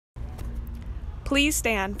Please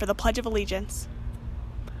stand for the Pledge of Allegiance.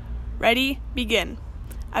 Ready, begin.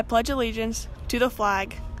 I pledge allegiance to the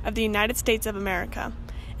flag of the United States of America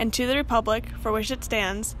and to the republic for which it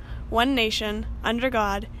stands, one nation, under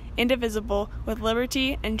God, indivisible, with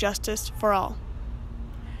liberty and justice for all.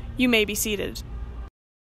 You may be seated.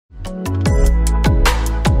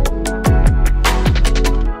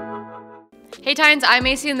 Hey Titans, I'm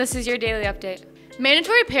Macy and this is your daily update.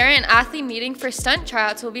 Mandatory parent and athlete meeting for stunt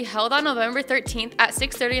tryouts will be held on November 13th at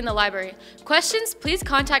 6:30 in the library. Questions, please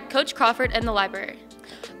contact Coach Crawford in the library.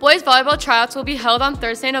 Boys volleyball tryouts will be held on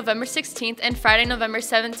Thursday, November 16th and Friday, November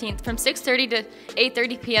 17th from 6:30 to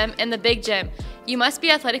 8:30 p.m. in the big gym. You must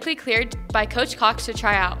be athletically cleared by Coach Cox to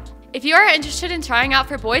try out. If you are interested in trying out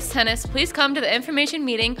for boys tennis, please come to the information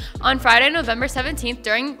meeting on Friday, November 17th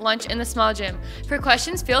during lunch in the small gym. For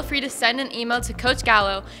questions, feel free to send an email to Coach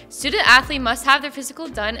Gallo. Student athlete must have their physical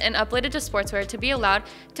done and uploaded to Sportswear to be allowed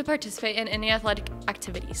to participate in any athletic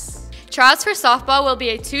activities. Tryouts for softball will be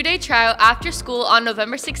a 2-day tryout after school on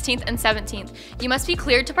November 16th and 17th. You must be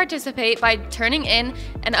cleared to participate by turning in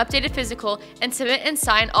an updated physical and submit and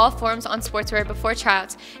sign all forms on Sportswear before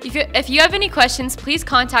tryouts. If you have any questions, please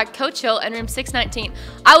contact Coach Hill in room 619.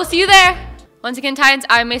 I will see you there! Once again, Titans,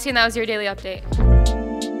 I'm Macy and that was your daily update.